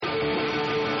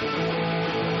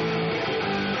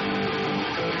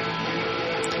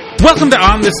Welcome to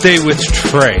On This Day with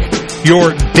Trae,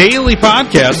 your daily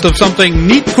podcast of something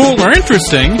neat, cool, or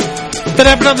interesting that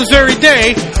happened on this very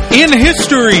day in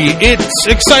history. It's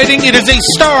exciting. It is a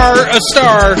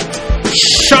star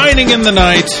shining in the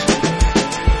night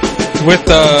with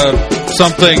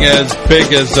something as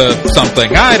big as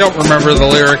something. I don't remember the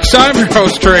lyrics. I'm your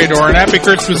host, Trae, and happy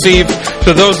Christmas Eve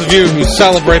to those of you who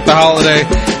celebrate the holiday,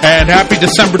 and happy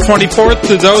December 24th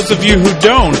to those of you who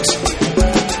don't.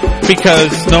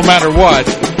 Because no matter what,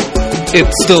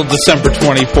 it's still December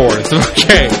 24th.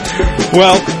 Okay.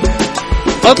 Well,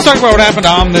 let's talk about what happened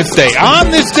on this day.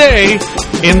 On this day,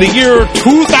 in the year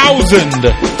 2000,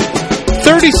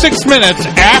 36 minutes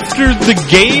after the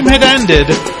game had ended,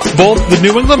 both the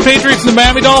New England Patriots and the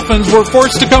Miami Dolphins were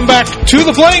forced to come back to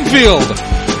the playing field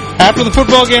after the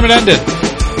football game had ended.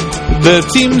 The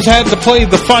teams had to play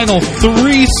the final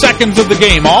 3 seconds of the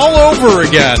game all over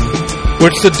again,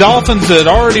 which the Dolphins had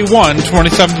already won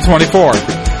 27-24.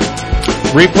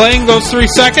 Replaying those 3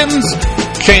 seconds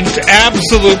changed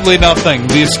absolutely nothing.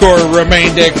 The score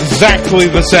remained exactly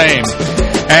the same.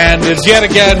 And is yet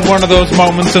again one of those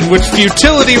moments in which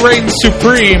futility reigns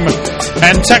supreme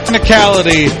and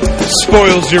technicality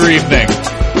spoils your evening.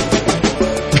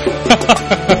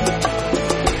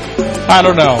 I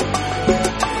don't know.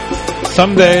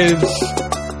 Some days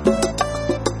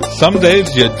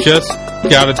you just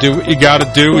gotta do what you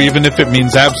gotta do, even if it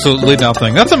means absolutely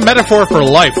nothing. That's a metaphor for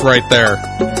life right there.